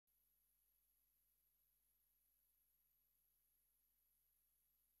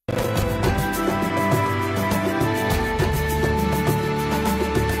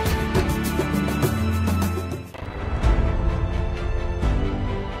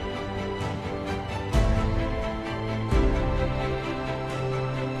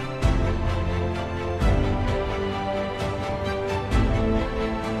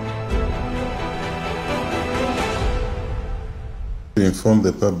inform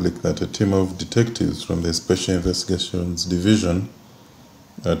the public that a team of detectives from the Special Investigations Division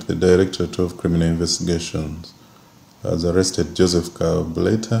at the Directorate of Criminal Investigations has arrested Joseph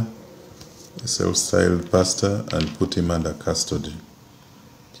Kabuleta, a self-styled pastor, and put him under custody.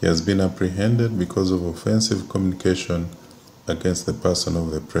 He has been apprehended because of offensive communication against the person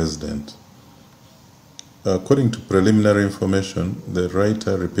of the president. According to preliminary information, the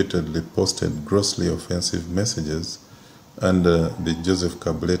writer repeatedly posted grossly offensive messages under the Joseph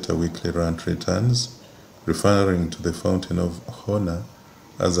Kabuleta weekly rant returns, referring to the Fountain of Honor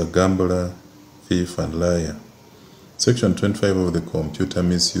as a gambler, thief, and liar. Section 25 of the Computer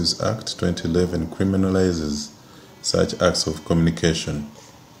Misuse Act 2011 criminalizes such acts of communication.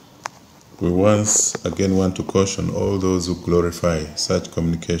 We once again want to caution all those who glorify such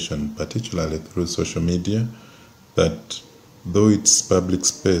communication, particularly through social media, that though it's public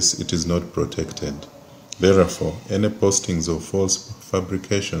space, it is not protected. Therefore, any postings of false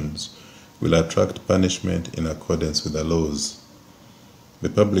fabrications will attract punishment in accordance with the laws. The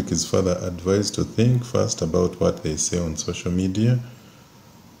public is further advised to think first about what they say on social media,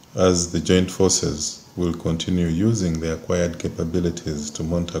 as the joint forces will continue using the acquired capabilities to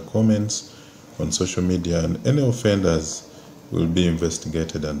monitor comments on social media, and any offenders will be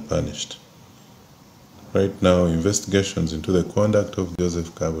investigated and punished. Right now, investigations into the conduct of Joseph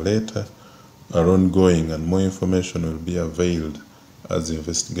Kabuleta are ongoing, and more information will be availed as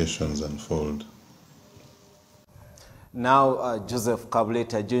investigations unfold. Now, Joseph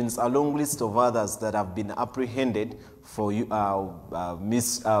Kabuleta joins a long list of others that have been apprehended for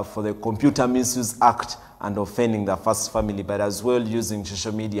the Computer Misuse Act and offending the first family, but as well using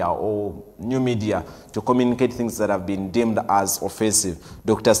social media or new media to communicate things that have been deemed as offensive.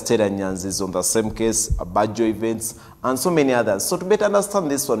 Dr. Ssenyonga is on the same case, Bajo events, and so many others. So to better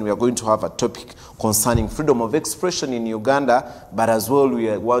understand this one, we are going to have a topic concerning freedom of expression in Uganda, but as well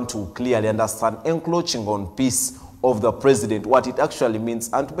we want to clearly understand encroaching on peace of the president, what it actually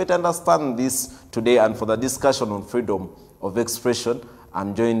means. And to better understand this today and for the discussion on freedom of expression,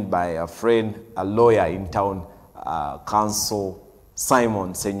 I'm joined by a friend, a lawyer in town, Counsel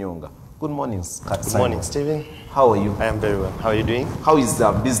Simon Ssenyonga. Good morning, Good morning, Stephen. How are you? I am very well. How are you doing? How is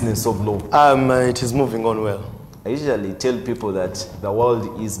the business of law? It is moving on well. I usually tell people that the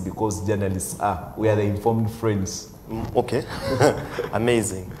world is because journalists are. We are the informed friends. Okay.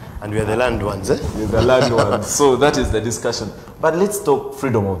 Amazing. And we are the land ones, eh? We're the land ones. So that is the discussion. But let's talk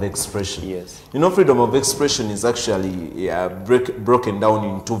freedom of expression. Yes. You know, freedom of expression is actually broken down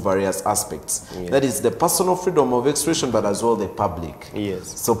into various aspects. Yes. That is the personal freedom of expression, but as well the public.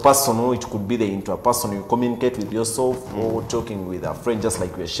 Yes. So personal, it could be the interpersonal. You communicate with yourself or talking with a friend, just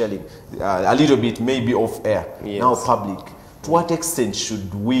like we're sharing a little bit, maybe off air. Yes. Now public. To what extent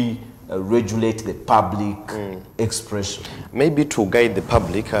should we regulate the public expression? Maybe to guide the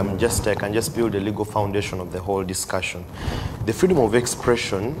public, I can just build a legal foundation of the whole discussion. The freedom of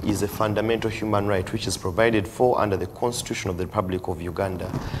expression is a fundamental human right which is provided for under the Constitution of the Republic of Uganda,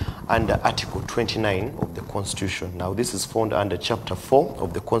 under Article 29 of the Constitution. Now this is found under Chapter 4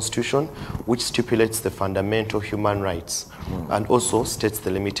 of the Constitution, which stipulates the fundamental human rights and also states the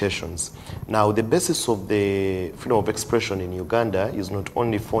limitations. Now the basis of the freedom of expression in Uganda is not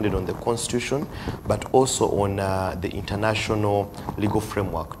only founded on the Constitution, but also on the international legal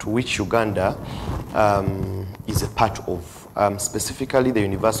framework to which Uganda is a part of. Specifically the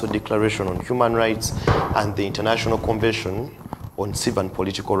Universal Declaration on Human Rights and the International Convention on Civil and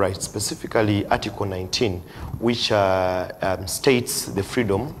Political Rights, specifically Article 19, which states the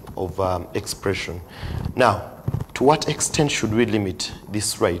freedom of expression. Now, to what extent should we limit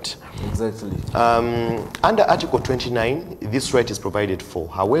this right? Exactly. Under Article 29, this right is provided for.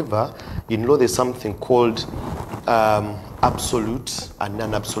 However, in law there's something called absolute and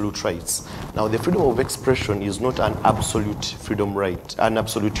non-absolute rights. Now, the freedom of expression is not an absolute freedom right, an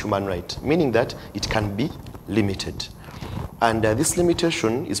absolute human right, meaning that it can be limited. And this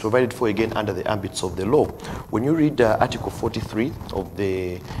limitation is provided for again under the ambits of the law. When you read Article 43 of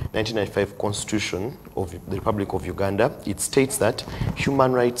the 1995 Constitution of the Republic of Uganda, it states that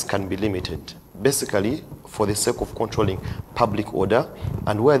human rights can be limited, basically for the sake of controlling public order,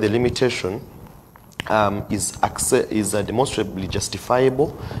 and where the limitation is demonstrably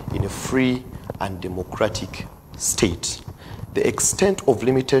justifiable in a free and democratic state. The extent of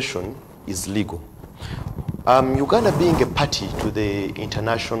limitation is legal. Uganda being a party to the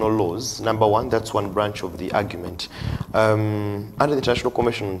international laws, number one, that's one branch of the argument. Under the International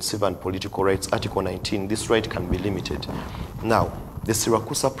Convention on Civil and Political Rights, Article 19, this right can be limited. Now, the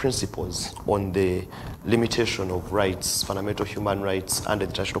Siracusa principles on the limitation of rights, fundamental human rights, under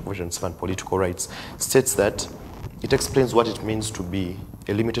the International Convention on Civil and Political Rights, states that it explains what it means to be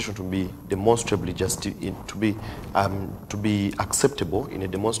a limitation to be demonstrably to be acceptable in a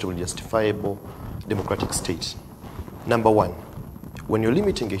demonstrably justifiable democratic state. Number one, when you're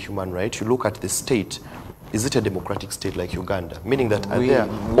limiting a human right, you look at the state. Is it a democratic state like Uganda? Meaning that we are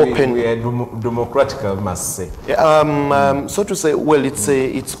democratic, I must say. So to say, well,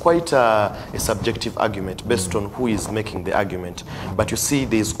 it's quite a subjective argument based on who is making the argument. But you see,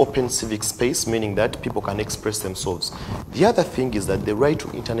 there's open civic space, meaning that people can express themselves. The other thing is that the right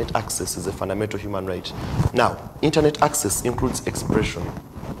to internet access is a fundamental human right. Now, internet access includes expression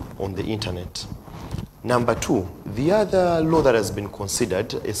on the internet. Number two, the other law that has been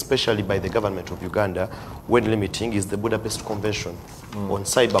considered, especially by the government of Uganda, when limiting, is the Budapest Convention on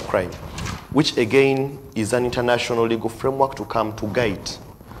cybercrime, which again is an international legal framework to come to guide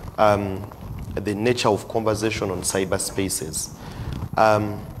the nature of conversation on cyberspaces.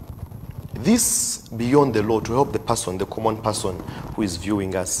 This, beyond the law, to help the person, the common person who is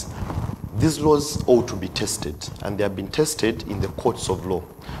viewing us, these laws ought to be tested, and they have been tested in the courts of law.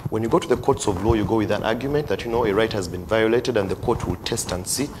 When you go to the courts of law, you go with an argument that, a right has been violated, and the court will test and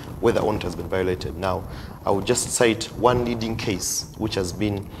see whether or not it has been violated. Now, I will just cite one leading case which has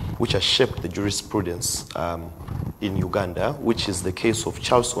shaped the jurisprudence in Uganda, which is the case of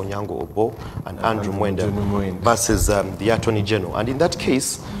Charles Onyango-Obbo and Andrew Mwenda versus the Attorney General. And in that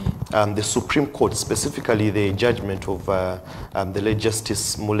case, the Supreme Court, specifically the judgment of the late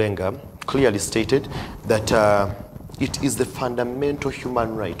Justice Mulenga, clearly stated that it is the fundamental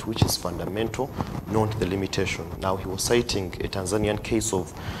human right which is fundamental, not the limitation. Now, he was citing a Tanzanian case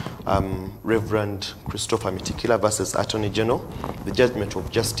of Reverend Christopher Mitikila versus Attorney General, the judgment of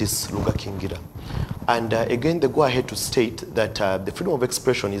Justice Lunga Kingira. And again, they go ahead to state that the freedom of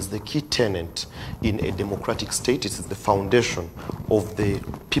expression is the key tenet in a democratic state. It is the foundation of the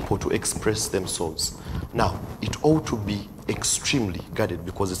people to express themselves. Now, it ought to be extremely guarded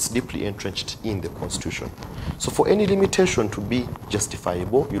because it's deeply entrenched in the Constitution. So for any limitation to be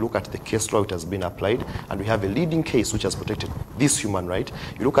justifiable, you look at the case law it has been applied, and we have a leading case which has protected this human right.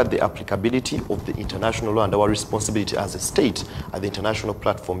 You look at the applicability of the international law and our responsibility as a state at the international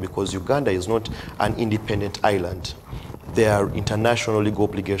platform, because Uganda is not an independent island. There are international legal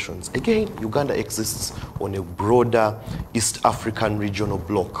obligations. Again, Uganda exists on a broader East African regional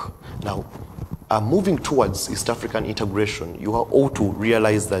bloc. Now, moving towards East African integration, you ought to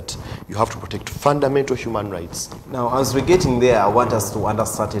realize that you have to protect fundamental human rights. Now, as we're getting there, I want us to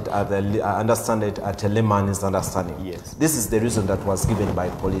understand it at a layman's understanding. Yes. This is the reason that was given by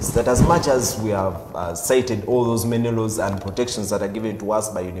police, that as much as we have cited all those many laws and protections that are given to us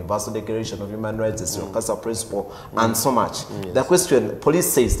by Universal Declaration of Human Rights, the Ssenyonga Principle, and so much, the question,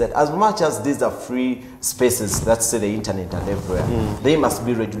 police says that as much as these are free spaces, that's say the internet and everywhere, they must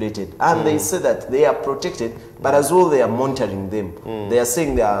be regulated. And they say that they are protected, but as well they are monitoring them. They are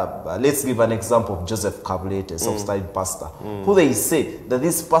saying they are, let's give an example of Joseph Kabulete, self-styled pastor, who they say that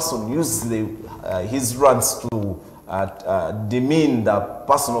this person uses his runs to demean the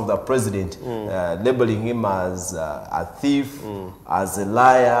person of the president, labeling him as a thief, as a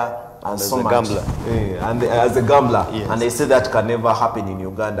liar, and so much. And as a gambler. Yes. And they say that can never happen in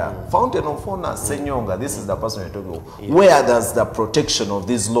Uganda. Fountain of Honor, Ssenyonga, this is the person you're talking about. Yes. Where does the protection of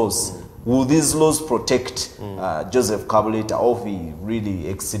these laws, will these laws protect Joseph Kabulete, or he really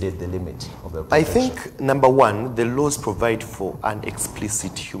exceeded the limit of the protection? I think, number one, the laws provide for an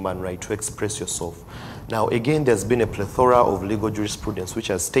explicit human right to express yourself. Now, again, there's been a plethora of legal jurisprudence which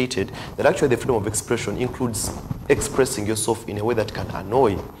has stated that actually the freedom of expression includes expressing yourself in a way that can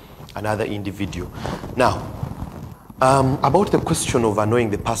annoy another individual. Now, about the question of annoying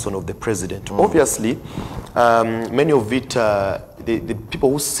the person of the president, obviously, many of it, the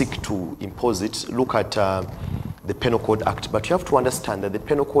people who seek to impose it look at the Penal Code Act, but you have to understand that the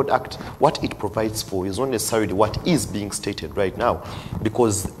Penal Code Act, what it provides for is not necessarily what is being stated right now,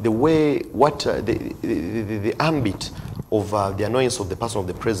 because the way, the ambit of the annoyance of the person of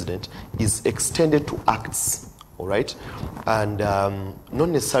the president is extended to acts. All right, and not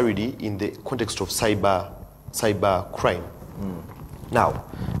necessarily in the context of cyber crime. Now,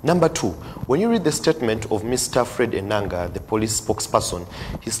 number two, when you read the statement of Mr. Fred Enanga, the police spokesperson,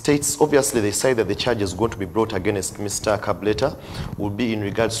 he states, obviously they say that the charges going to be brought against Mr. Kabulete will be in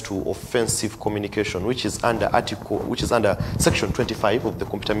regards to offensive communication, which is under Section 25 of the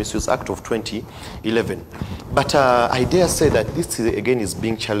Computer Misuse Act of 2011. But I dare say that this again is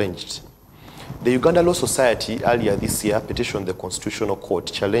being challenged. The Uganda Law Society earlier this year petitioned the Constitutional Court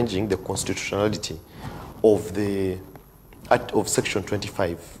challenging the constitutionality of Section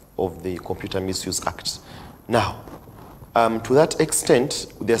 25 of the Computer Misuse Act. Now, To that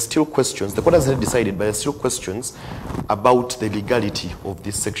extent, there are still questions. The court has not decided, but there are still questions about the legality of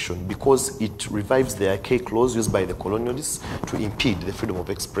this section because it revives the archaic laws used by the colonialists to impede the freedom of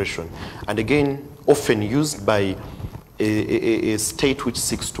expression. And again, often used by a state which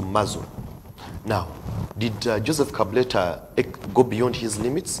seeks to muzzle. Now, did Joseph Kabuleta go beyond his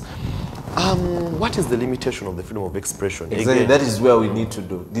limits? What is the limitation of the freedom of expression? Exactly, Again, that is where we need to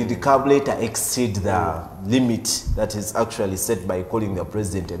do. Did the Kabuleta exceed the limit that is actually set by calling the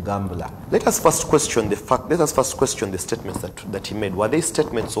president a gambler? let us first question the fact. Let us first question the statements that he made. Were they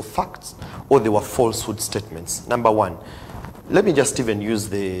statements of facts or they were falsehood statements? Number one, let me just even use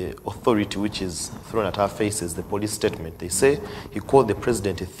the authority which is thrown at our faces, the police statement. They say he called the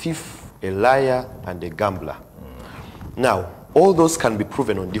president a thief, a liar, and a gambler. Now, all those can be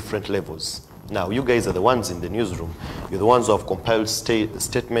proven on different levels. Now, you guys are the ones in the newsroom. You're the ones who have compiled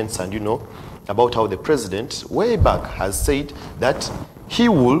statements and you know about how the president way back has said that he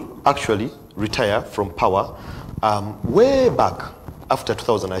will actually retire from power way back after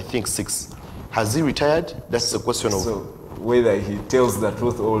 2006. Has he retired? That's the question of... So, whether he tells the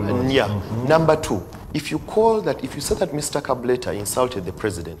truth or not. Yeah. Number two, if you say that Mr. Kabuleta insulted the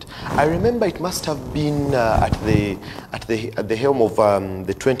president, I remember it must have been at the helm of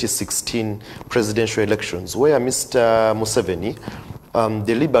the 2016 presidential elections, where Mr. Museveni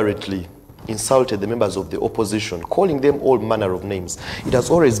deliberately insulted the members of the opposition, calling them all manner of names. It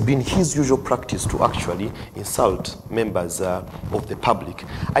has always been his usual practice to actually insult members of the public.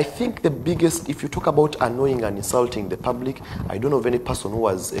 I think the biggest, if you talk about annoying and insulting the public, I don't know of any person who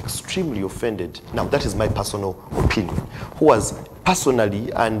was extremely offended. Now, that is my personal opinion, who was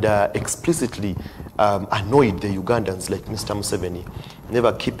personally and explicitly annoyed the Ugandans like Mr. Museveni,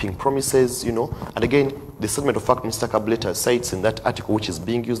 never keeping promises, you know. And again, the statement of fact Mr. Kabuleta cites in that article which is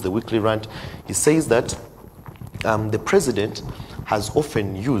being used, the weekly rant, he says that the president has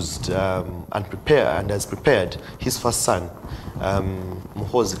often used and has prepared his first son, Mr.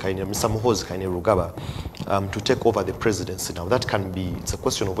 Muhoozi Kainerugaba, to take over the presidency. Now that can be, it's a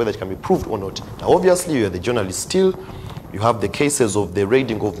question of whether it can be proved or not. Now obviously you are the journalist still. You have the cases of the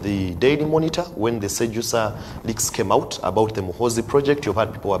raiding of the Daily Monitor when the Sejusa leaks came out about the Muhoozi project. You've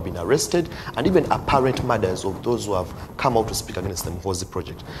had people who have been arrested and even apparent murders of those who have come out to speak against the Muhoozi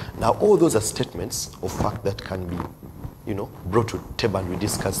project. Now all those are statements of fact that can be, you know, brought to table and we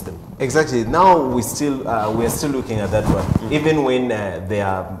discuss them. Exactly. Now we are still looking at that one. Even when there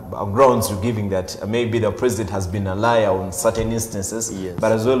are grounds to giving that maybe the president has been a liar on certain instances, Yes.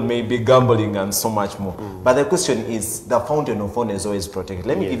 but as well maybe gambling and so much more. But the question is, the fountain of honor is always protected.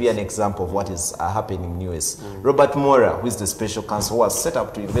 Let me give you an example of what is happening in US. Robert Mueller, who is the special counsel, was set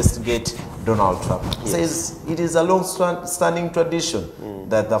up to investigate Donald Trump, says it is a long-standing tradition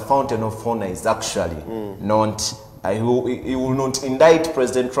that the fountain of honor is actually not... He will not indict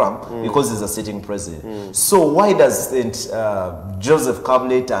President Trump because he's a sitting president. So why doesn't Joseph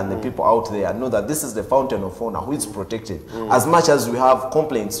Kabuleta and the people out there know that this is the fountain of honor, which is protected? As much as we have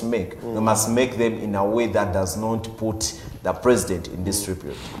complaints to make, we must make them in a way that does not put the president in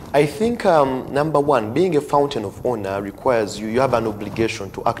disrepute. I think, number one, being a fountain of honor requires you have an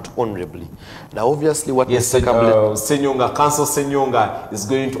obligation to act honorably. Now, obviously, what Mr. Kabuleta... Ssenyonga, Council Ssenyonga is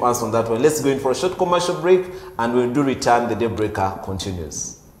going to answer on that one. Let's go in for a short commercial break, and when we do return, the Daybreaker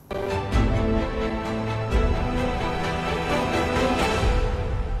continues.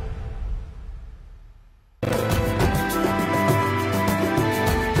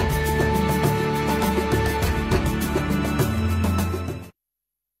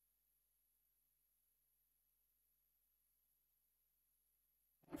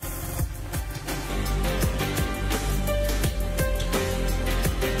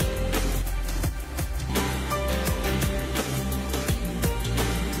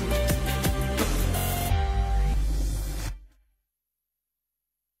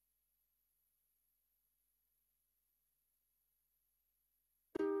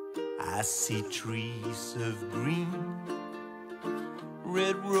 I see trees of green,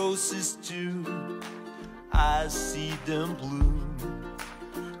 red roses too. I see them bloom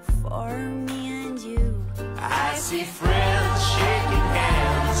for me and you. I see friends shaking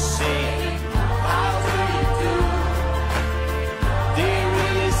hands, saying, how do you do? They're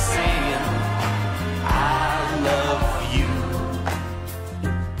really saying, I love you.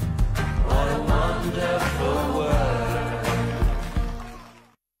 What a wonderful world.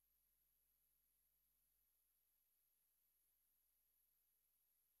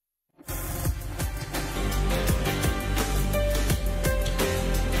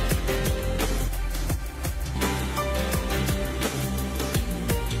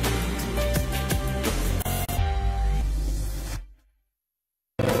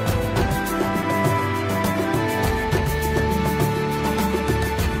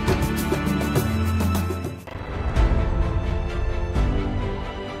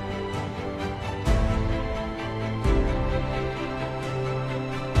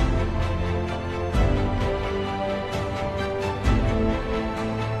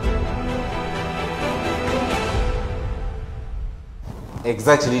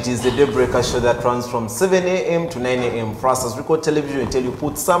 Exactly, it is the Daybreaker show that runs from 7 a.m. to 9 a.m. for us as Record Television until you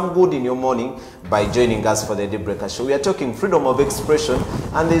put some good in your morning by joining us for the Daybreaker show. We are talking freedom of expression,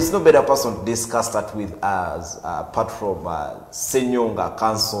 and there is no better person to discuss that with us apart from Ssenyonga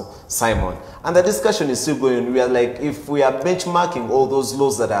Council Simon. And the discussion is still going. We are like, if we are benchmarking all those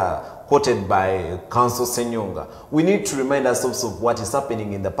laws that are quoted by Council Ssenyonga, we need to remind ourselves of what is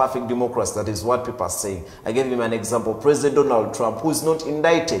happening in the perfect democracy. That is what people are saying. I gave him an example. President Donald Trump, who is not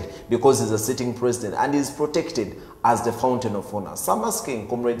indicted because he's a sitting president and is protected as the fountain of honor. Some asking,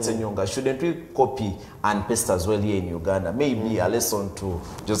 Comrade Ssenyonga, shouldn't we copy and paste as well here in Uganda? Maybe a lesson to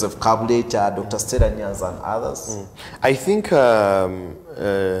Joseph Kabuleta, Dr. Ssenyonga and others? I think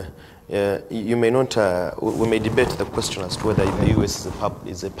you may not, we may debate the question as to whether the US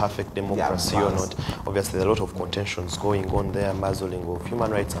is a perfect democracy or not. Obviously, there are a lot of contentions going on there, muzzling of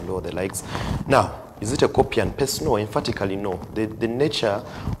human rights and all the likes. Now, is it a copy and paste? No, emphatically no. The nature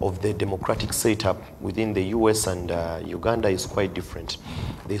of the democratic setup within the US and Uganda is quite different.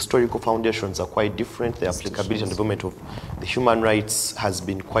 The historical foundations are quite different. The applicability and development of the human rights has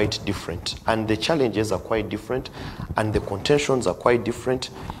been quite different. And the challenges are quite different, and the contentions are quite different.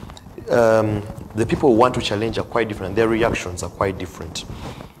 The people who want to challenge are quite different, and their reactions are quite different.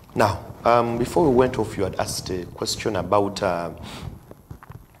 Now, before we went off, you had asked a question about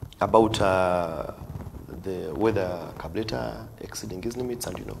whether Kabuleta exceeding his limits,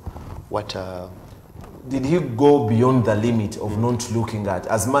 and you know what. Did he go beyond the limit of not looking at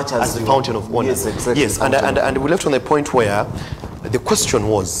as much as the fountain of honor? Yes, exactly. Yes, and we left on the point where the question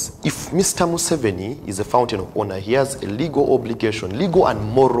was, if Mr. Museveni is a fountain of honor, he has a legal obligation, legal and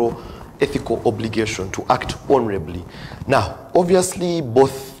moral, ethical obligation to act honorably. Now, obviously,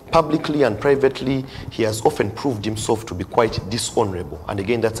 both publicly and privately, he has often proved himself to be quite dishonorable. And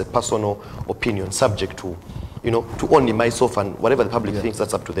again, that's a personal opinion, subject to, you know, to only myself, and whatever the public thinks,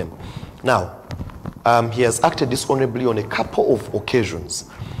 that's up to them. Now, he has acted dishonorably on a couple of occasions.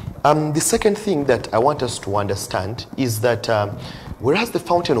 The second thing that I want us to understand is that whereas the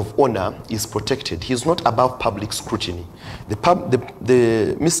fountain of honor is protected, he is not above public scrutiny.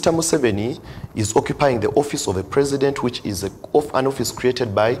 Mr. Museveni is occupying the office of a president, which is an office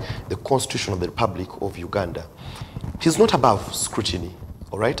created by the Constitution of the Republic of Uganda. He's not above scrutiny.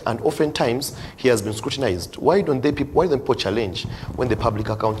 All right, and oftentimes he has been scrutinized. Why don't people challenge when the Public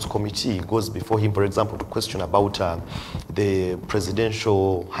Accounts Committee goes before him, for example, to question about the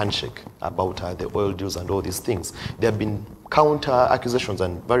presidential handshake, about the oil deals and all these things? There have been counter accusations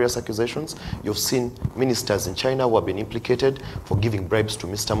and various accusations. You've seen ministers in China who have been implicated for giving bribes to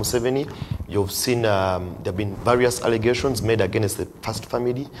Mr. Museveni. You've seen there have been various allegations made against the first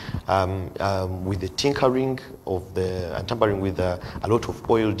family with the tinkering of and tampering with a lot of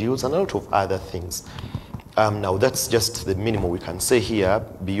oil deals and a lot of other things. Now that's just the minimum we can say here,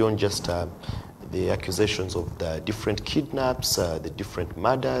 beyond just the accusations of the different kidnaps, the different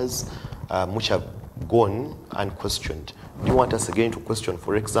murders, which have gone unquestioned. Do you want us again to question,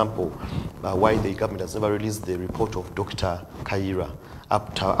 for example, why the government has never released the report of Dr. Kaira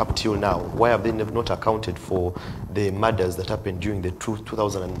up till now? Why have they not accounted for the murders that happened during the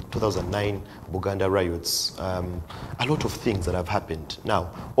 2000 and 2009 Buganda riots? A lot of things that have happened.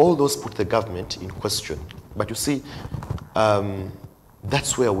 Now, all those put the government in question. But you see,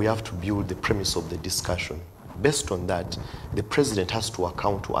 that's where we have to build the premise of the discussion. Based on that, the president has to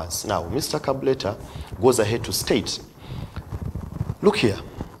account to us. Now, Mr. Kabuleta goes ahead to state, look here,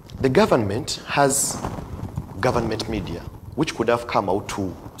 the government has government media, which could have come out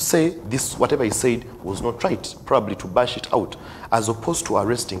to say this, whatever he said was not right, probably to bash it out, as opposed to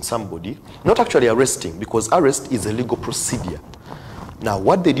arresting somebody. Not actually arresting, because arrest is a legal procedure. Now,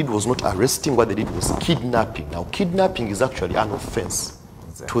 what they did was not arresting, what they did was kidnapping. Now, kidnapping is actually an offense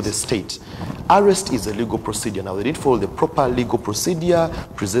to the state. Arrest is a legal procedure. Now, they did follow the proper legal procedure,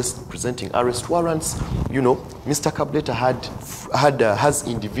 presenting arrest warrants. You know, Mr. Kabuleta has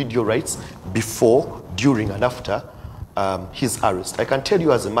individual rights before, during, and after his arrest. I can tell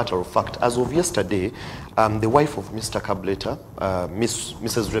you as a matter of fact, as of yesterday, the wife of Mr. Kabuleta,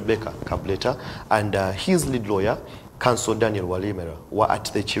 Mrs. Rebecca Kabuleta, and his lead lawyer, Counsel Daniel Walimera, were at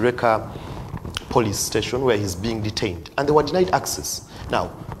the Chireka police station where he's being detained, and they were denied access.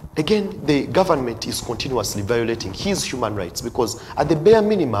 Now, again, the government is continuously violating his human rights, because at the bare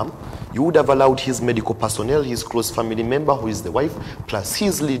minimum, you would have allowed his medical personnel, his close family member, who is the wife, plus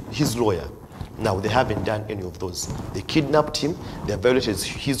his lawyer. Now, they haven't done any of those. They kidnapped him, they have violated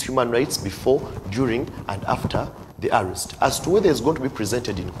his human rights before, during, and after the arrest. As to whether it's going to be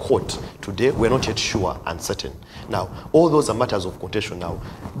presented in court today, we're not yet sure and certain. Now, all those are matters of contention now.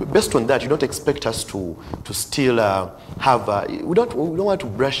 Based on that, you don't expect us to still we don't want to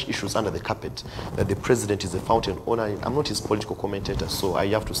brush issues under the carpet, that the president is a fountain owner. I'm not his political commentator, so I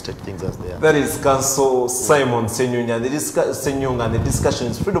have to state things as they are. That is Council Simon Ssenyonga. Ssenyonga, and the discussion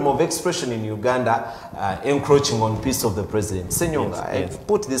is freedom of expression in Uganda, encroaching on peace of the president. Ssenyonga, I've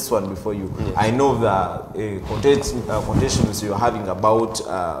put this one before you. Yes. I know the contentions you're having about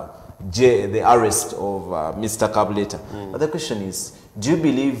the arrest of Mr. Kabuleta. But the question is, do you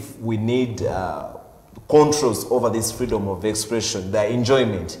believe we need controls over this freedom of expression, the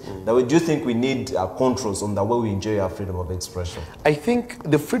enjoyment? Do you think we need controls on the way we enjoy our freedom of expression? I think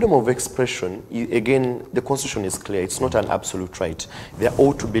the freedom of expression, again, the Constitution is clear. It's not an absolute right. There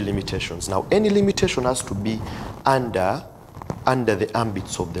ought to be limitations. Now, any limitation has to be under the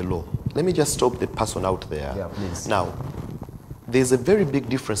ambits of the law. Let me just stop the person out there. Yeah, please. Now, there's a very big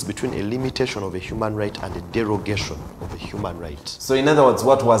difference between a limitation of a human right and a derogation of a human right. So in other words,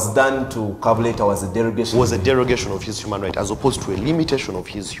 what was done to Kabuleta was a derogation? Was a derogation of his human right, as opposed to a limitation of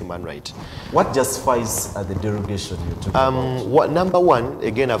his human right. What justifies the derogation you're talking about? Number one,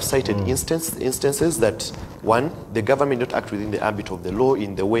 again, I've cited instances that, one, the government did not act within the ambit of the law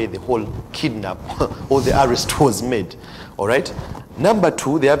in the way the whole kidnap or the arrest was made. All right. Number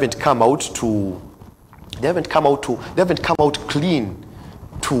two, they haven't come out clean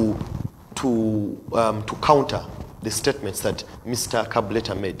to counter the statements that Mr.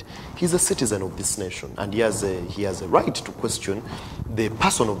 Kabuleta made. He's a citizen of this nation, and he has a right to question the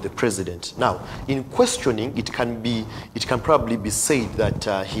person of the president. Now, in questioning, it can probably be said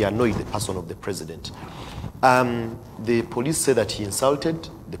that he annoyed the person of the president. The police say that he insulted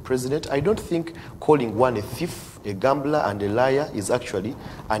the president. I don't think calling one a thief, a gambler, and a liar is actually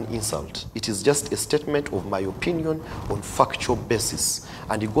an insult. It is just a statement of my opinion on factual basis.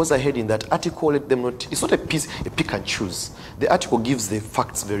 And he goes ahead in that article, let them not, it's not a pick and choose. The article gives the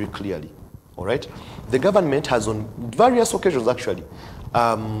facts very clearly. All right? The government has on various occasions actually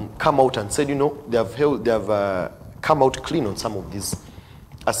come out and said, you know, they have come out clean on some of these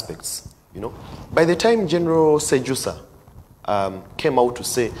aspects. You know, by the time General Sejusa came out to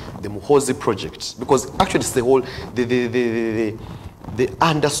say the Muhoozi project, because actually it's the whole the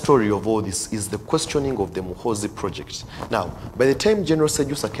understory of all this is the questioning of the Muhoozi project. Now, by the time General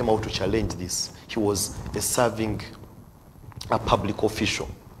Sejusa came out to challenge this, he was a public official.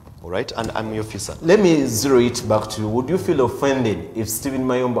 All right, an army officer. Let me zero it back to you. Would you feel offended if Stephen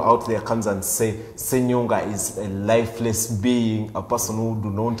Mayombo out there comes and say Ssenyonga is a lifeless being, a person who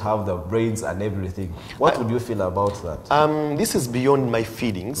do not have the brains and everything? What would you feel about that? This is beyond my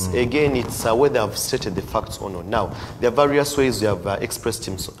feelings. Again, it's whether I've stated the facts or not. Now, there are various ways we have expressed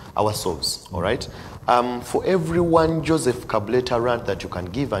ourselves. All right. For every one Joseph Kabuleta rant that you can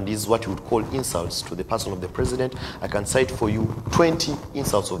give, and this is what you would call insults to the person of the president, I can cite for you 20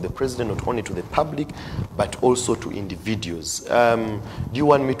 insults of the president, not only to the public, but also to individuals. Do you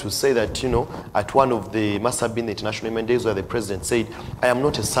want me to say that, you know, at one of the, must have been the International Women's Days where the president said, I am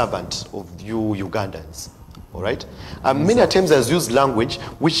not a servant of you Ugandans, all right? Many times has used language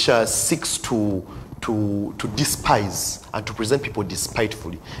which seeks to despise and to present people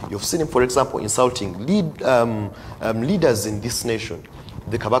despitefully. You've seen him, for example, insulting leaders in this nation,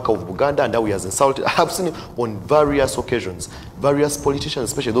 the Kabaka of Uganda, and now he has insulted. I have seen him on various occasions, various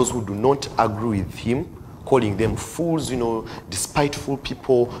politicians, especially those who do not agree with him, calling them fools, you know, despiteful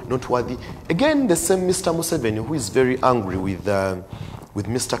people, not worthy. Again, the same Mr. Museveni, who is very angry with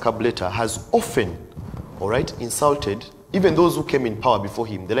Mr. Kabuleta, has often, all right, insulted even those who came in power before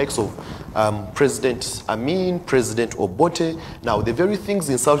him, the likes of President Amin, President Obote. Now, the very things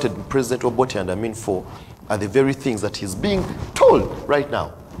insulted President Obote and Amin for are the very things that he's being told right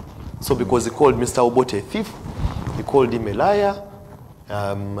now. So because he called Mr. Obote a thief, he called him a liar.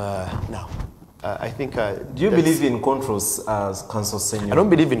 Now, I think... do you believe in controls, Council Ssenyonga? I don't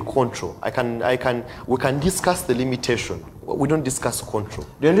believe in control. We can discuss the limitation. We don't discuss control.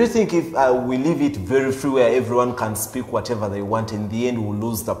 Don't you think if we leave it very free where everyone can speak whatever they want, in the end we'll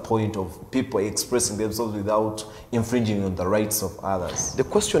lose the point of people expressing themselves without infringing on the rights of others? The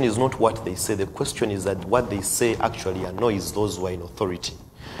question is not what they say. The question is that what they say actually annoys those who are in authority.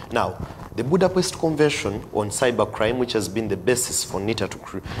 Now, the Budapest Convention on Cybercrime, which has been the basis for NITA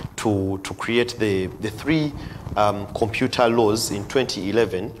to create the three computer laws in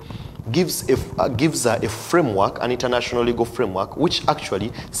 2011, gives a framework, an international legal framework, which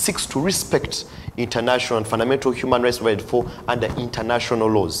actually seeks to respect international and fundamental human rights provided for under international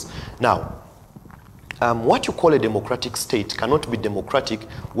laws. Now, what you call a democratic state cannot be democratic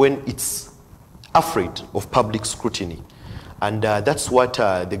when its afraid of public scrutiny. And that's what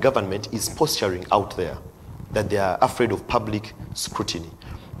the government is posturing out there, that they are afraid of public scrutiny.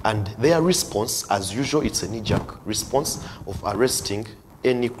 And their response, as usual, it's a knee-jerk response of arresting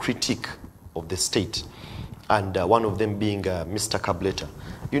any critique of the state. And one of them being Mr. Kableta.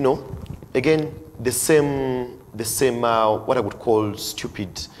 You know, again, the same what I would call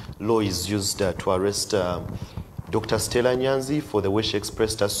stupid law is used to arrest Dr. Stella Nyanzi for the way she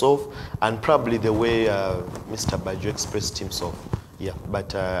expressed herself, and probably the way Mr. Bajo expressed himself. Yeah,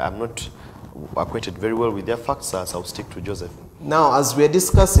 but I'm not acquainted very well with their facts, so I'll stick to Joseph. Now, as we're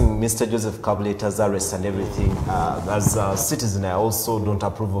discussing Mr. Joseph Kableta's arrest and everything, as a citizen, I also don't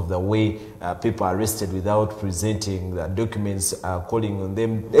approve of the way people are arrested without presenting the documents, calling on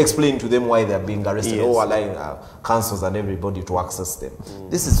them, explaining to them why they're being arrested, Yes. or allowing councils and everybody to access them.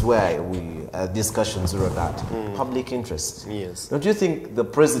 This is where we discussion zero that. Public interest. Yes. Don't you think the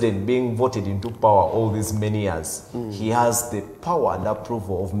president being voted into power all these many years, he has the power and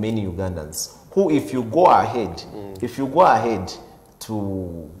approval of many Ugandans who, if you go ahead,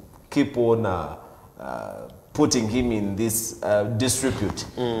 to keep on putting him in this disrepute,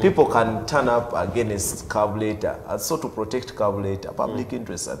 people can turn up against Kableta, and so to protect Kableta, public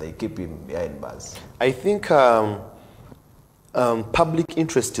interest, that they keep him behind bars. I think public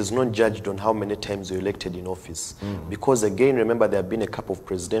interest is not judged on how many times you're elected in office. Because again, remember, there have been a couple of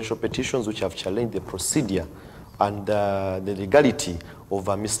presidential petitions which have challenged the procedure and the legality of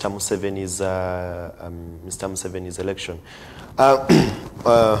Mr. Museveni's election.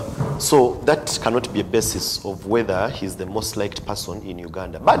 So that cannot be a basis of whether he's the most liked person in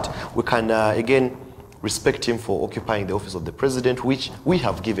Uganda. But we can, again, respect him for occupying the office of the president, which we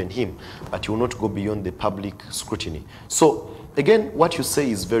have given him, but he will not go beyond the public scrutiny. So, again, what you say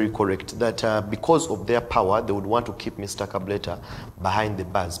is very correct, that because of their power, they would want to keep Mr. Kableta behind the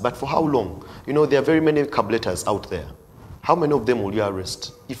bars. But for how long? You know, there are very many Kabletas out there. How many of them will you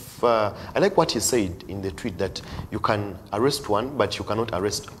arrest? If I like what he said in the tweet, that you can arrest one, but you cannot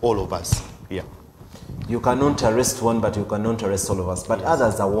arrest all of us. Yeah. You cannot arrest one, but you cannot arrest all of us. But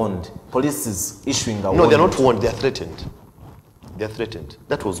others are warned. Police is issuing a warning. No, they're not warned. They're threatened. They're threatened.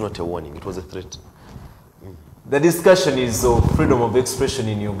 That was not a warning. It was a threat. The discussion is of freedom of expression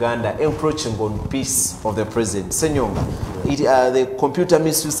in Uganda encroaching on peace of the president. Ssenyonga, the Computer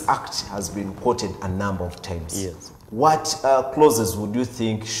Misuse Act has been quoted a number of times. Yes. What clauses would you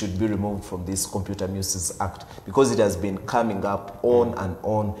think should be removed from this Computer Misuse Act? Because it has been coming up on and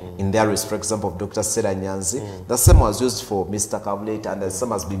on in the areas, for example, of Dr. Stella Nyanzi. The same was used for Mr. Kableta, and the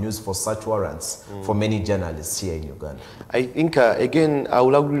same has been used for search warrants for many journalists here in Uganda. I think, again, I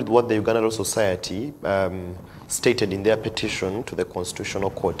will agree with what the Uganda Law Society stated in their petition to the Constitutional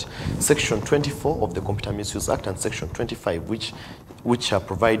Court. Section 24 of the Computer Misuse Act and Section 25, which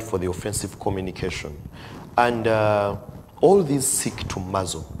provide for the offensive communication. And all these seek to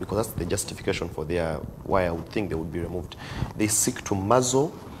muzzle, because that's the justification for why I would think they would be removed. They seek to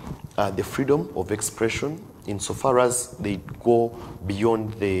muzzle the freedom of expression insofar as they go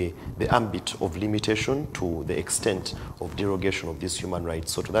beyond the ambit of limitation to the extent of derogation of these human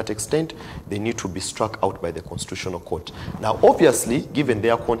rights. So to that extent, they need to be struck out by the Constitutional Court. Now, obviously, given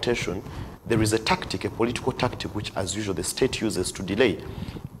their contention, there is a tactic, a political tactic, which as usual the state uses to delay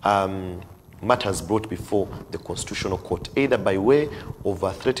matters brought before the Constitutional Court, either by way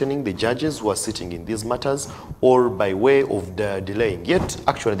of threatening the judges who are sitting in these matters, or by way of delaying. Yet,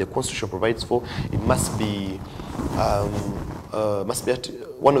 actually, the Constitution provides for it must be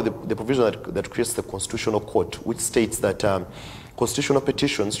one of the provisions that creates the Constitutional Court, which states that constitutional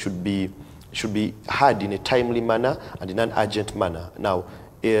petitions should be heard in a timely manner and in an urgent manner. Now,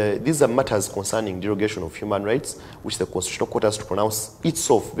 these are matters concerning derogation of human rights, which the Constitutional Court has to pronounce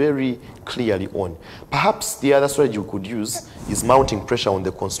itself very clearly on. Perhaps the other strategy we could use is mounting pressure on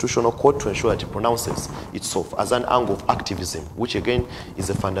the Constitutional Court to ensure that it pronounces itself as an angle of activism, which again is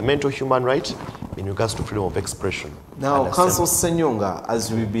a fundamental human right in regards to freedom of expression. Now, Council Ssenyonga,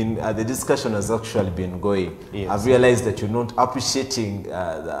 as we've been, the discussion has actually been going, Yes. I've realized that you're not appreciating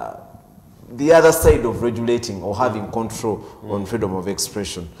the other side of regulating or having control on freedom of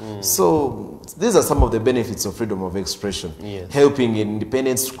expression. So these are some of the benefits of freedom of expression. Yes. Helping in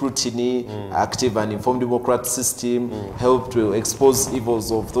independent scrutiny, active and informed democratic system, help to expose evils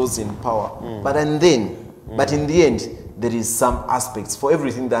of those in power. But in the end, there is some aspects. For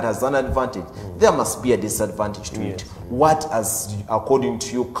everything that has an advantage, there must be a disadvantage to it. What, as according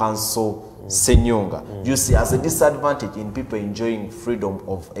to you, Council Ssenyonga, you see as a disadvantage in people enjoying freedom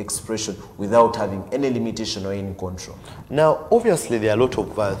of expression without having any limitation or any control? Now, obviously, there are a lot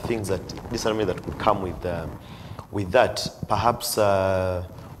of things that could come with that. Perhaps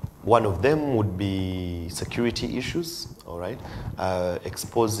One of them would be security issues, all right,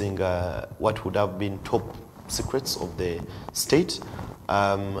 exposing what would have been top secrets of the state.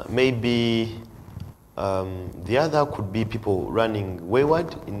 Maybe the other could be people running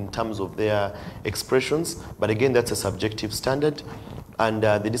wayward in terms of their expressions, but again, that's a subjective standard. And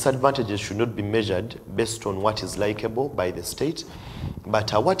the disadvantages should not be measured based on what is likable by the state,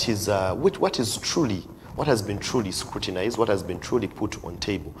 but what has been truly scrutinized, what has been truly put on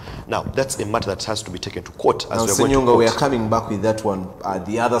table. Now, that's a matter that has to be taken to court. Now, Ssenyonga, we are coming back with that one,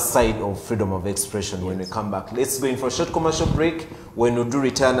 the other side of freedom of expression when we come back. Let's go in for a short commercial break. When we do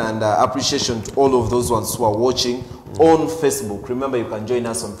return, and appreciation to all of those ones who are watching on Facebook. Remember, you can join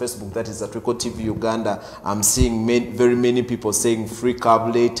us on Facebook. That is at Record TV Uganda. I'm seeing very many people saying free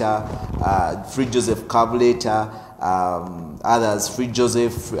Carburetor, free Joseph Carburetor, others, Free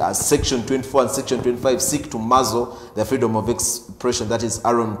Joseph, Section 24 and Section 25 seek to muzzle the freedom of expression. That is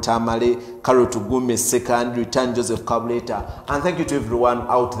Aaron Tamale, Carol Tugume, Second, Return Joseph Carburetor. And thank you to everyone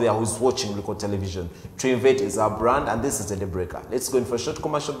out there who's watching Record Television. Trinvet is our brand, and this is a Daybreaker. Let's go in for a short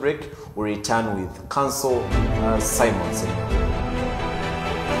commercial break. We return with Council Simon.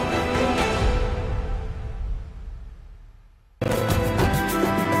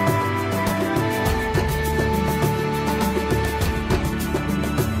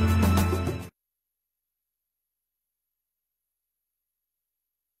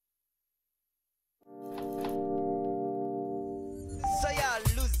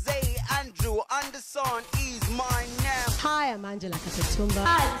 Is mine now. Hi, I'm Angela Katetumba.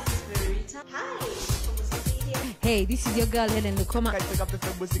 Hi, this is Verita. Hi, Hey, this is your girl Helen Lukoma.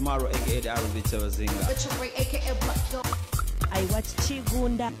 Maro aka Zinga. aka Black Dog. I watch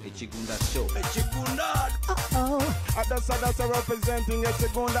Chigunda. A Chigunda show. Chigunda. Oh. That's representing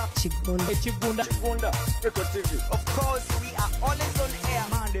Chigunda. Chigunda. Chigunda. Record TV. Of course, we are always on air.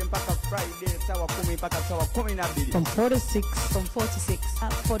 Monday mpaka Friday, sawa kumi mpaka sawa kumi na mbili. From 4 to 6. From 4 to 6.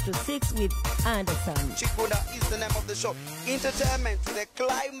 4 to 6 with Anderson. Chigunda is the name of the show. Entertainment to the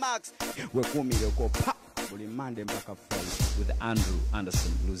climax. We kumi yoko pa. Buli Monday mpaka Friday with Andrew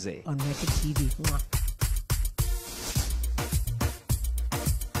Anderson Luze. On Record TV. Mwah.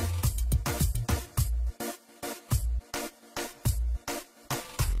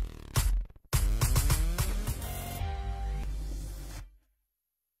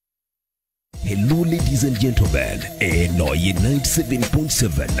 Hello ladies and gentlemen, eno ye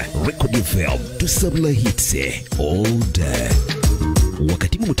 97.7 Record FM tusabula hits all day.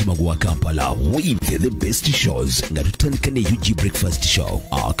 Wakati mutima gwa Kampala wimve the best shows nga tutandika ne UG Breakfast Show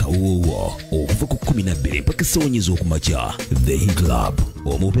akawuwo okuva ku 12 mpaka sawonyezo okumacha The Hit Club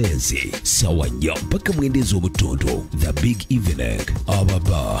omubezi sawa nnyo mpaka mwendezi omutondo The Big Evening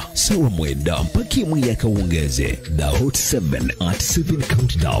ababa sawa mwenda mpaka emu yakawungeze The Hot 7 at 7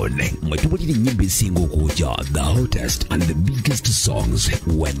 Countdown mwetubulira ennyimba esinga okuja The Hottest and the Biggest Songs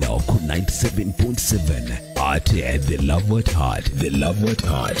weno ku 97.7 ate The Love What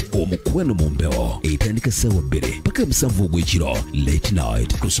Heart omukwano mu mbewo etandika sawa 2 mpaka 7 ogw'ekiro late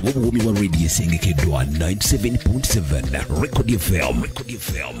night kusoba obuwumi bwa radio esengekeddwa 97.7 Record FM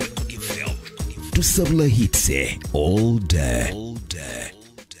tusabula hits all day.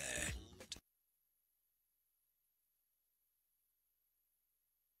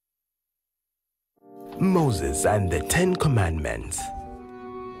 Moses and the 10 Commandments.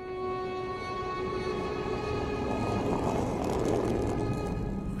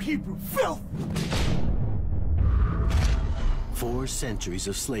 Hebrew filth. 4 centuries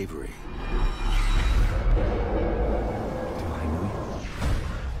of slavery.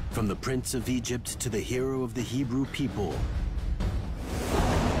 From the Prince of Egypt to the hero of the Hebrew people.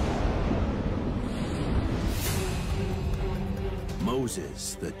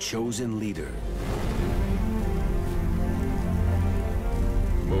 Moses, the chosen leader.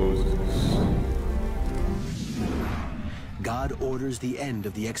 God orders the end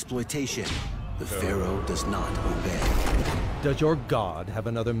of the exploitation. The Pharaoh does not obey. Does your God have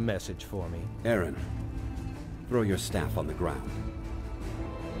another message for me? Aaron, throw your staff on the ground.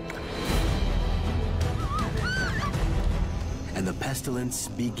 And the pestilence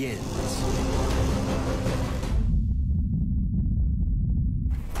begins.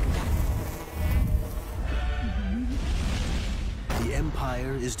 The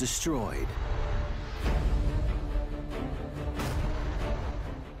empire is destroyed.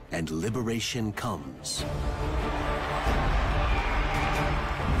 And liberation comes.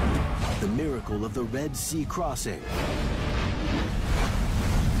 The miracle of the Red Sea crossing.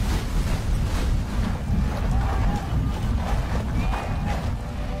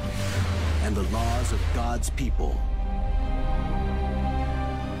 And the laws of God's people.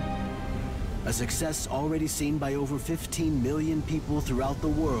 a success already seen by over 15 million people throughout the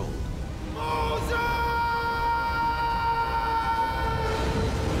world.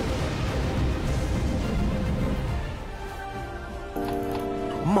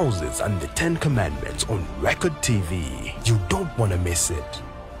 Moses and the 10 Commandments on Record TV. You don't want to miss it.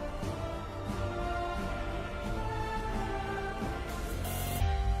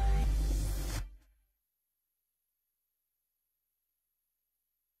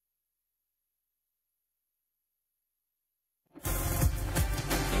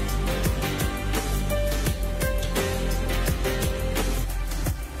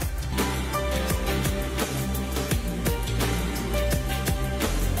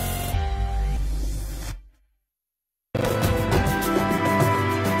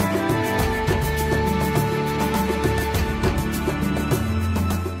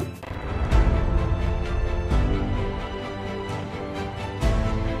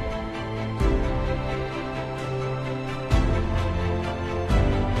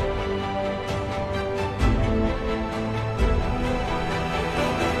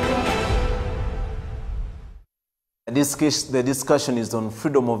 The discussion is on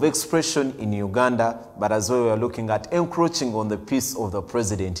freedom of expression in Uganda, but as well we are looking at encroaching on the peace of the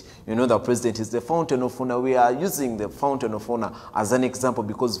president. You know, the president is the fountain of honor. We are using the fountain of honor as an example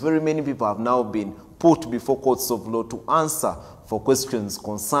because very many people have now been put before courts of law to answer for questions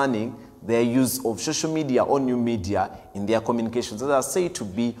concerning their use of social media or new media in their communications that are said to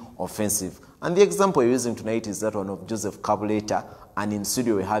be offensive. And the example we're using tonight is that one of Joseph Kabuleta, and in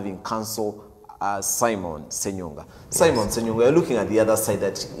studio we're having counsel Simon Ssenyonga. Simon Ssenyonga, we're looking at the other side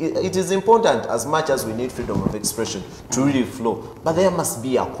that it is important as much as we need freedom of expression to really flow, but there must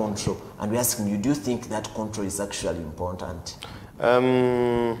be a control. And we're asking you, do you think that control is actually important?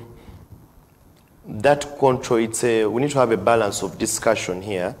 That control, we need to have a balance of discussion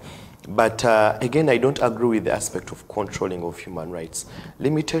here. But again, I don't agree with the aspect of controlling of human rights.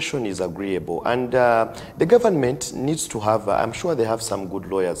 Limitation is agreeable. And the government needs to have, I'm sure they have some good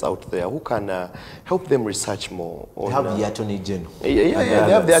lawyers out there who can help them research more. On, they have the Attorney General. Yeah,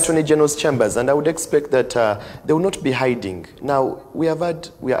 they have the Attorney General's chambers. And I would expect that they will not be hiding. Now,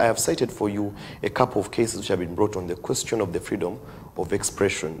 I have cited for you a couple of cases which have been brought on the question of the freedom of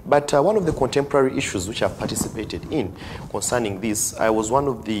expression. But one of the contemporary issues which I've participated in concerning this, I was one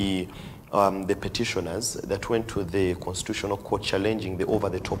of the petitioners that went to the Constitutional Court challenging the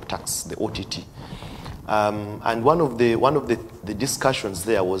over-the-top tax, the OTT. And one of the discussions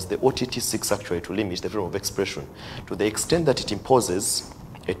there was the OTT 6 actually to limit the freedom of expression to the extent that it imposes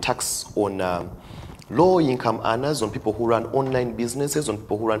a tax on low-income earners, on people who run online businesses, on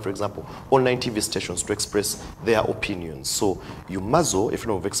people who run, for example, online TV stations to express their opinions. So you muzzle a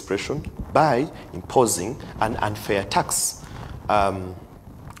freedom of expression by imposing an unfair tax on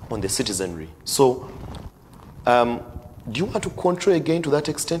the citizenry. So do you want to control again to that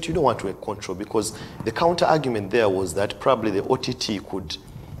extent? You don't want to control, because the counter-argument there was that probably the OTT could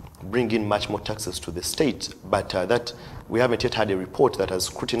bring in much more taxes to the state, but that we haven't yet had a report that has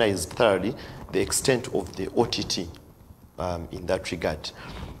scrutinized thoroughly the extent of the OTT in that regard.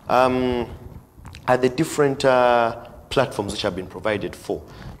 At the different platforms which have been provided for,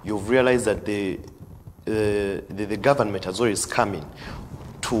 you've realized that the government has always come in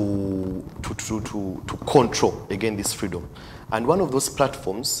to control, again, this freedom. And one of those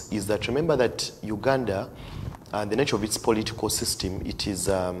platforms is that, remember that Uganda, the nature of its political system,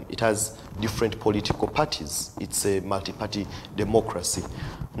 it has different political parties. It's a multi-party democracy.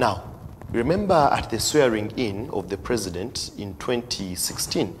 Now, remember at the swearing in of the president in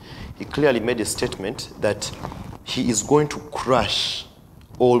 2016, he clearly made a statement that he is going to crush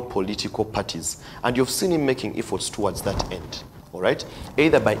all political parties. And you've seen him making efforts towards that end, all right?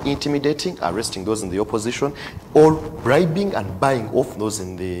 Either by intimidating, arresting those in the opposition, or bribing and buying off those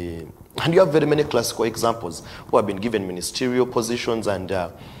in the... And you have very many classical examples who have been given ministerial positions, and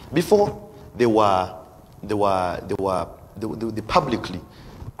before they publicly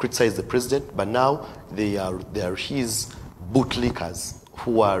criticized the president, but now they are his bootlickers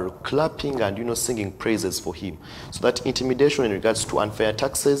who are clapping and singing praises for him. So that intimidation in regards to unfair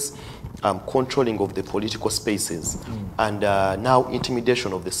taxes, controlling of the political spaces, and now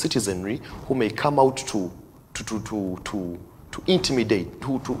intimidation of the citizenry who may come out to intimidate,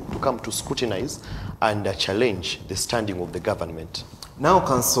 to come to scrutinize and challenge the standing of the government. Now,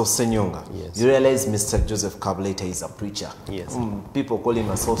 Council Ssenyonga, Yes. you realize Mr. Joseph Kabuleta is a preacher. Yes. People call him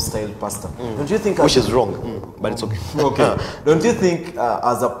a soft-style pastor. Don't you think? Which is wrong, but it's okay. Okay. Don't you think,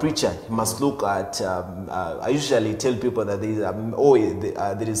 as a preacher, he must look at? I usually tell people that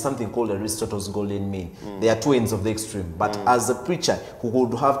there is something called Aristotle's golden mean. There are two ends of the extreme. But as a preacher, who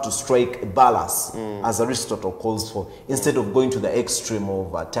would have to strike a balance, as Aristotle calls for, instead of going to the extreme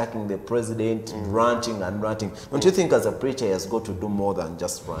of attacking the president, ranting and ranting. Don't you think, as a preacher, he has got to do more than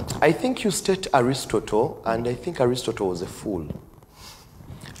just rant? I think you state Aristotle, and I think Aristotle was a fool.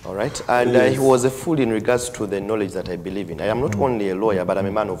 All right? And Yes. he was a fool in regards to the knowledge that I believe in. I am not only a lawyer, but I'm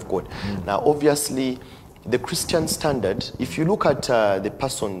a man of God. Now, obviously, the Christian standard, if you look at the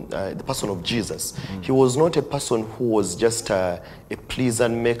person of Jesus, he was not a person who was just a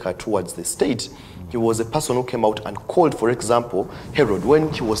pleasant maker towards the state. He was a person who came out and called, for example, Herod,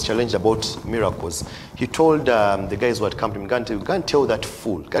 when he was challenged about miracles. He told the guys who had come to him, go and tell that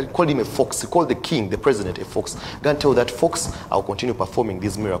fool. He called him a fox. He called the king, the president, a fox. Go and tell that fox, I'll continue performing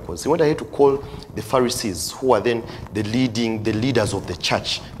these miracles. He went ahead to call the Pharisees, who are then the leaders of the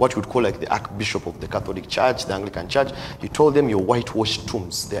church, what you would call like the archbishop of the Catholic Church, the Anglican Church. He told them, your whitewashed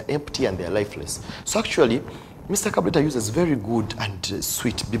tombs, they're empty and they're lifeless. So actually, Mr. Kabuleta uses very good and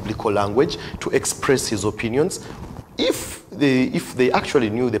sweet biblical language to express his opinions. If they actually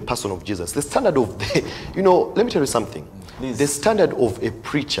knew the person of Jesus, the standard of the, let me tell you something. Please. The standard of a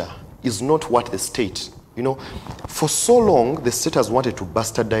preacher is not what the state, for so long the state has wanted to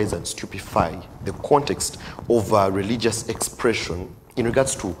bastardize and stupefy the context of religious expression in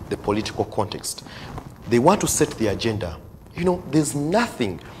regards to the political context. They want to set the agenda. There's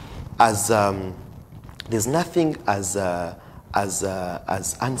nothing as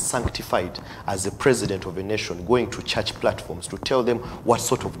unsanctified as a president of a nation going to church platforms to tell them what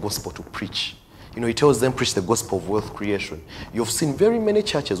sort of gospel to preach. He tells them, preach the gospel of wealth creation. You've seen very many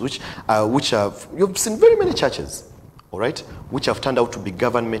churches which have turned out to be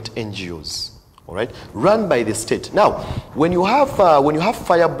government NGOs, all right, run by the state. Now, when you have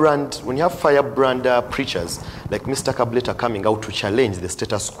firebrand preachers like Mr. Kabuleta coming out to challenge the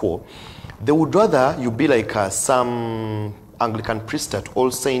status quo, they would rather you be like some Anglican priest at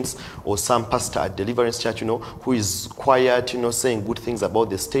All Saints or some pastor at Deliverance Church, who is quiet, saying good things about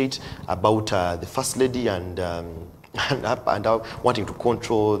the state, about the First Lady and wanting to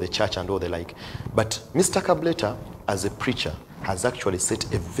control the church and all the like. But Mr. Kabuleta, as a preacher, has actually set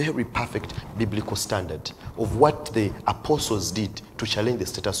a very perfect biblical standard of what the apostles did to challenge the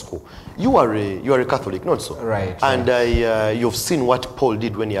status quo. You are a Catholic, not so? Right. And you've seen what Paul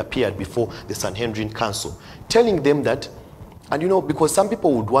did when he appeared before the Sanhedrin Council, telling them that, and because some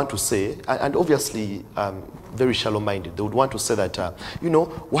people would want to say, and obviously very shallow-minded, they would want to say that,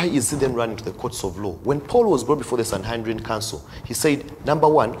 why is he then running to the courts of law? When Paul was brought before the Sanhedrin Council, he said, number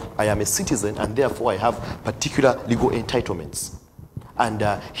one, I am a citizen and therefore I have particular legal entitlements. And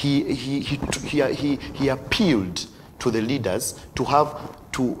he appealed to the leaders to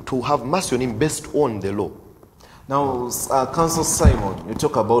have mercy on him based on the law. Now, Council Simon, you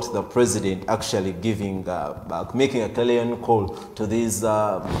talk about the president actually making a clarion call to these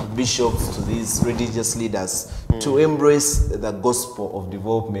bishops, to these religious leaders, to embrace the gospel of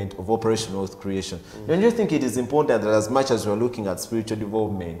development, of Operation Wealth Creation. Don't you think it is important that as much as we're looking at spiritual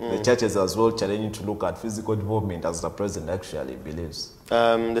development, the churches as well challenging to look at physical development as the president actually believes?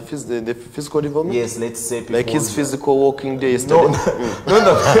 The physical development? Yes, let's say people... Like his physical walking day yesterday?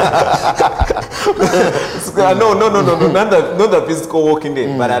 No, not the physical walking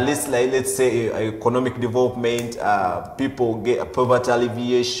day, but at least like, let's say economic development, people get poverty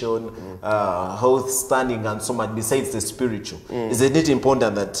alleviation, health standing and so much besides the spiritual. Isn't it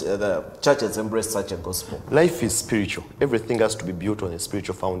important that the churches embrace such a gospel? Life is spiritual. Everything has to be built on a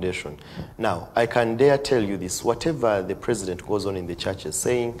spiritual foundation. Now, I can dare tell you this, whatever the president goes on in the churches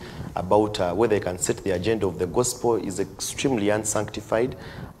saying about whether he can set the agenda of the gospel is extremely unsanctified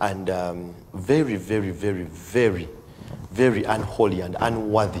and very, very, very, very, very unholy and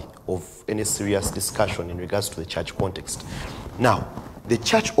unworthy of any serious discussion in regards to the church context. Now, the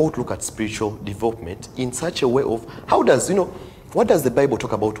church ought to look at spiritual development in such a way of, what does the Bible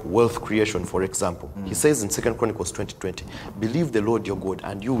talk about wealth creation, for example? He says in 2 Chronicles 20:20, believe the Lord your God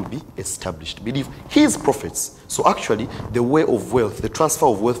and you will be established. Believe his prophets. So actually, the way of wealth, the transfer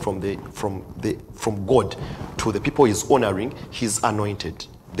of wealth from God to the people he's honoring, he's anointed,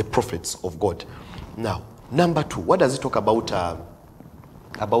 the prophets of God. Now, number two, what does it talk about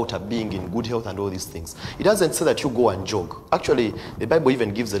being in good health and all these things? It doesn't say that you go and jog. Actually, the Bible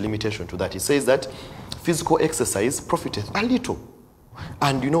even gives a limitation to that. It says that physical exercise profiteth a little.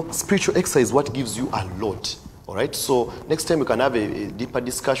 And spiritual exercise is what gives you a lot. All right, so next time we can have a deeper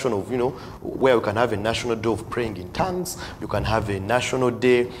discussion of, where we can have a national day of praying in tongues. You can have a national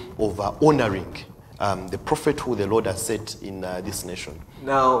day of honoring the prophet who the Lord has set in this nation.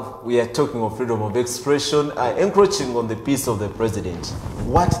 Now, we are talking of freedom of expression, encroaching on the peace of the president.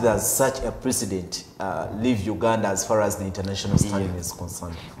 What does such a president leave Uganda as far as the international standing is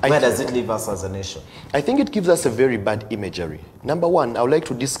concerned? Where does it leave us as a nation? I think it gives us a very bad imagery. Number one, I would like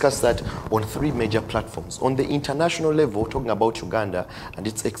to discuss that on 3 major platforms. On the international level, talking about Uganda and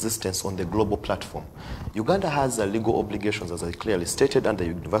its existence on the global platform. Uganda has legal obligations, as I clearly stated, under the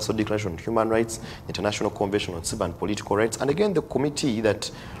Universal Declaration on Human Rights, the International Convention on Civil and Political Rights, and again the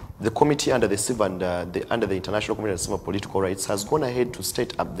committee under the Civil and under the International Convention on Civil and Political Rights has gone ahead to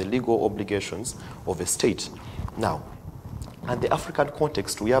state up the legal obligations of a state. Now, in the African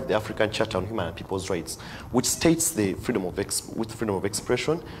context, we have the African Charter on Human and People's Rights, which states the freedom of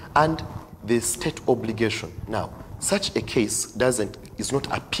expression and the state obligation. Now, such a case is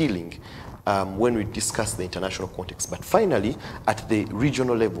not appealing when we discuss the international context. But finally, at the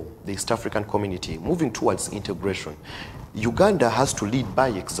regional level, the East African community, moving towards integration, Uganda has to lead by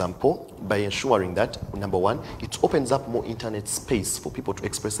example by ensuring that, number one, it opens up more internet space for people to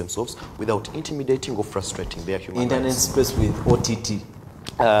express themselves without intimidating or frustrating their human rights. Internet space with OTT.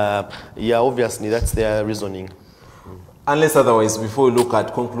 Yeah, obviously, that's their reasoning. Unless otherwise, before we look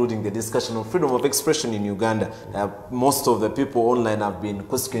at concluding the discussion of freedom of expression in Uganda, most of the people online have been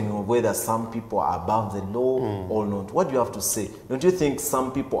questioning whether some people are above the law or not. What do you have to say? Don't you think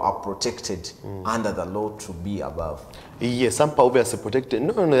some people are protected under the law to be above? Yes, some people are obviously protected.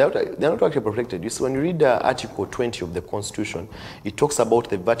 No, they're not actually protected. You see, when you read Article 20 of the Constitution, it talks about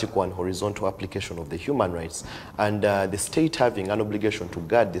the vertical and horizontal application of the human rights, and the state having an obligation to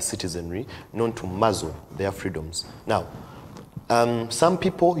guard the citizenry, not to muzzle their freedoms. Now, some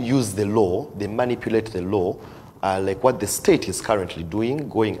people use the law, they manipulate the law, like what the state is currently doing,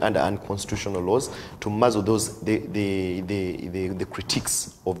 going under unconstitutional laws to muzzle the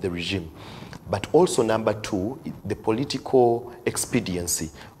critiques of the regime. But also, number two, the political expediency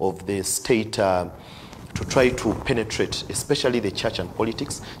of the state to try to penetrate, especially the church and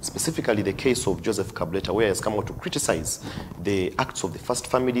politics, specifically the case of Joseph Kabuleta, where he has come out to criticize the acts of the first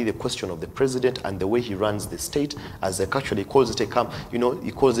family, the question of the president, and the way he runs the state, as actually he calls it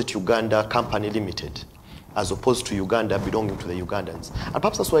he calls it Uganda Company Limited, as opposed to Uganda belonging to the Ugandans. And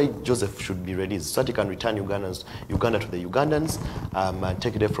perhaps that's why Joseph should be released, so that he can return Uganda to the Ugandans and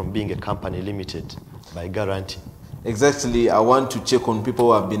take it from being a company limited by guarantee. Exactly. I want to check on people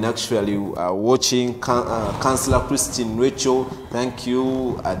who have been actually watching. Councillor Christine Rachel, thank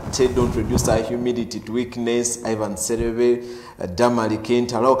you. Ted, don't reduce our humility to weakness. Ivan Sereve, Damali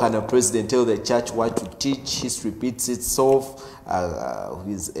Kent, how can a president tell the church what to teach? History repeats itself.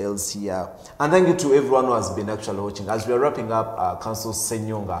 Who is else here? And thank you to everyone who has been actually watching. As we are wrapping up, Councillor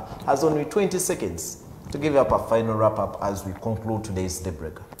Ssenyonga has only 20 seconds to give up a final wrap-up as we conclude today's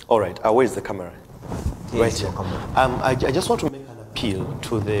daybreak. All right. Where's the camera? Right here. I just want to make an appeal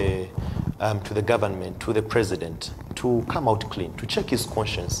to the government, to the president, to come out clean, to check his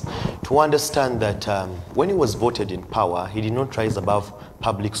conscience, to understand that when he was voted in power, he did not rise above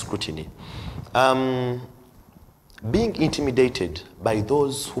public scrutiny. Being intimidated by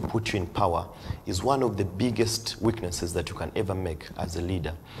those who put you in power is one of the biggest weaknesses that you can ever make as a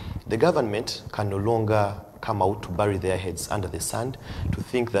leader. The government can no longer come out to bury their heads under the sand, to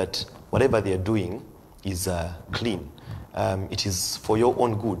think that whatever they are doing is clean. It is for your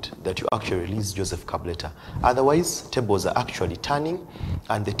own good that you actually release Joseph Kabuleta. Otherwise, tables are actually turning,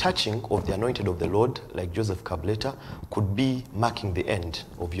 and the touching of the anointed of the Lord, like Joseph Kabuleta, could be marking the end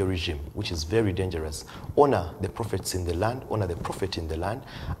of your regime, which is very dangerous. Honor the prophets in the land, honor the prophet in the land,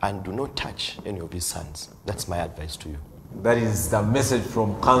 and do not touch any of his sons. That's my advice to you. That is the message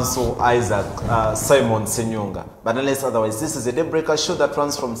from Council Isaac Simon Ssenyonga. But unless otherwise, this is a Daybreaker show that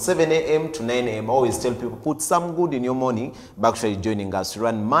runs from 7 a.m. to 9 a.m. Always tell people, put some good in your morning by actually joining us. We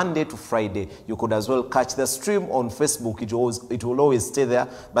run Monday to Friday. You could as well catch the stream on Facebook. It will always stay there.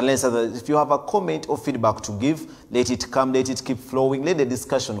 But unless otherwise, if you have a comment or feedback to give, let it come, let it keep flowing, let the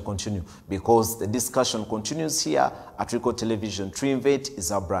discussion continue. Because the discussion continues here at Record Television. Triumvirate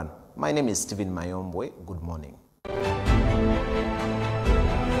is our brand. My name is Stephen Mayombwe. Good morning.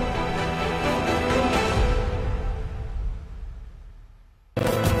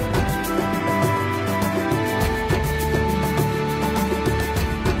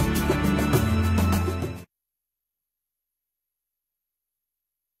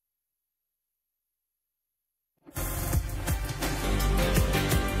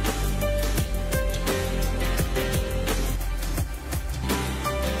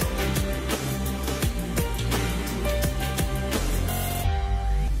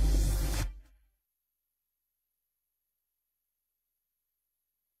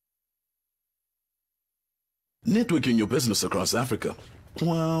 Networking your business across Africa,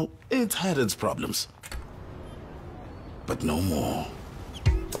 well, it had its problems. But no more.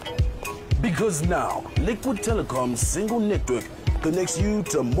 Because now, Liquid Telecom's single network connects you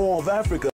to more of Africa.